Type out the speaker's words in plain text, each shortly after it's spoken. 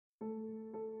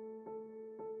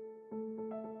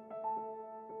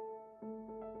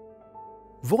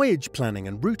Voyage planning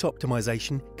and route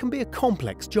optimization can be a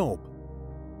complex job.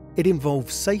 It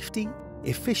involves safety,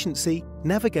 efficiency,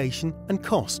 navigation and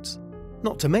costs,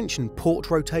 not to mention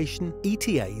port rotation,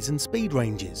 ETAs and speed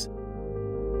ranges.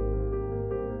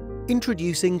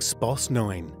 Introducing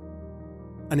SPOS9,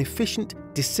 an efficient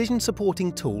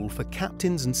decision-supporting tool for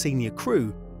captains and senior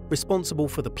crew responsible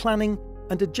for the planning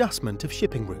and adjustment of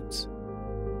shipping routes.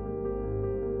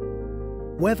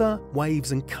 Weather,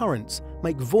 waves and currents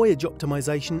make voyage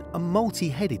optimization a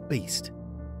multi-headed beast.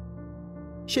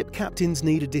 Ship captains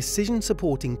need a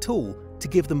decision-supporting tool to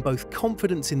give them both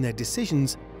confidence in their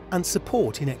decisions and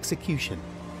support in execution.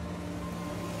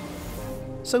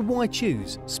 So why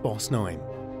choose SPOS9?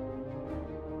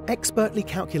 Expertly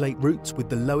calculate routes with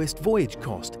the lowest voyage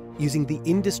cost using the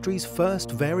industry's first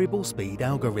variable speed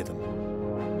algorithm.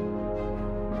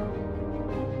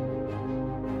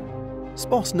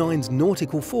 SPOS9's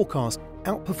nautical forecast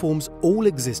outperforms all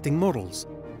existing models,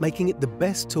 making it the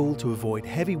best tool to avoid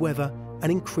heavy weather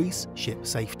and increase ship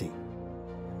safety.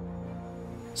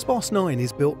 SPOS9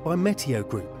 is built by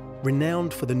MeteoGroup,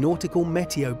 renowned for the nautical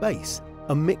Meteo base,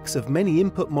 a mix of many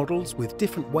input models with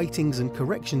different weightings and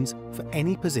corrections for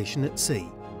any position at sea.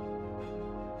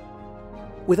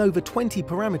 With over 20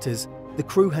 parameters, the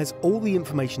crew has all the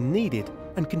information needed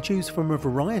and can choose from a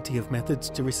variety of methods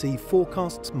to receive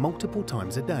forecasts multiple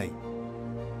times a day.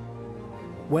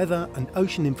 Weather and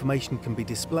ocean information can be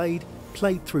displayed,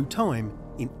 played through time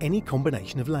in any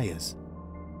combination of layers.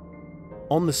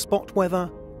 On-the-spot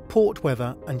weather, port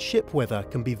weather and ship weather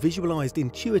can be visualized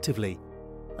intuitively,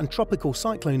 and tropical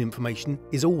cyclone information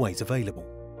is always available.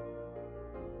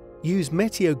 Use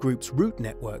MeteoGroup's route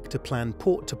network to plan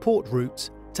port-to-port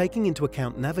routes, taking into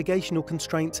account navigational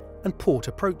constraints and port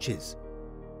approaches.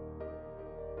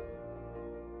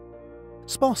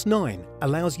 SPOS9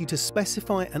 allows you to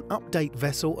specify and update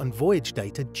vessel and voyage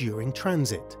data during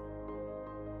transit.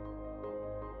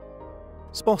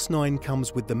 SPOS9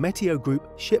 comes with the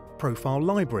MeteoGroup Ship Profile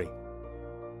Library.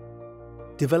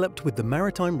 Developed with the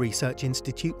Maritime Research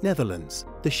Institute Netherlands,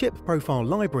 the Ship Profile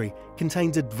Library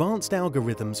contains advanced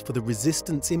algorithms for the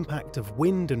resistance impact of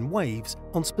wind and waves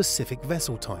on specific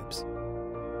vessel types.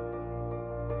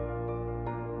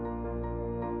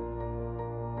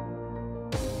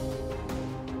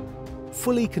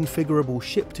 Fully configurable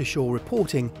ship-to-shore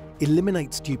reporting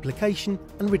eliminates duplication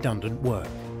and redundant work.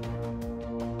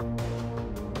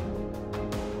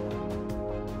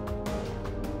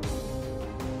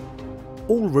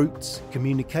 All routes,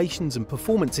 communications and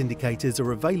performance indicators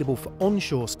are available for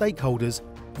onshore stakeholders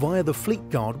via the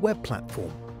FleetGuard web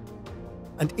platform.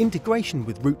 And integration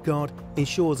with RouteGuard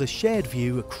ensures a shared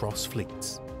view across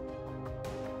fleets.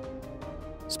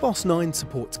 SPOS9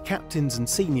 supports captains and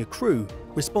senior crew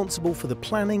responsible for the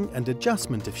planning and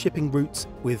adjustment of shipping routes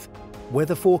with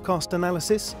weather forecast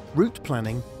analysis, route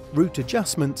planning, route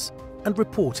adjustments and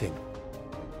reporting.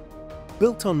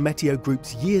 Built on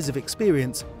MeteoGroup's years of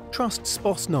experience, trust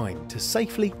SPOS9 to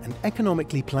safely and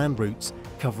economically plan routes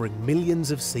covering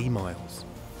millions of sea miles.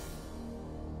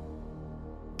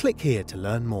 Click here to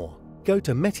learn more. Go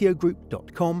to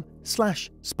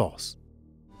meteogroup.com/SPOS.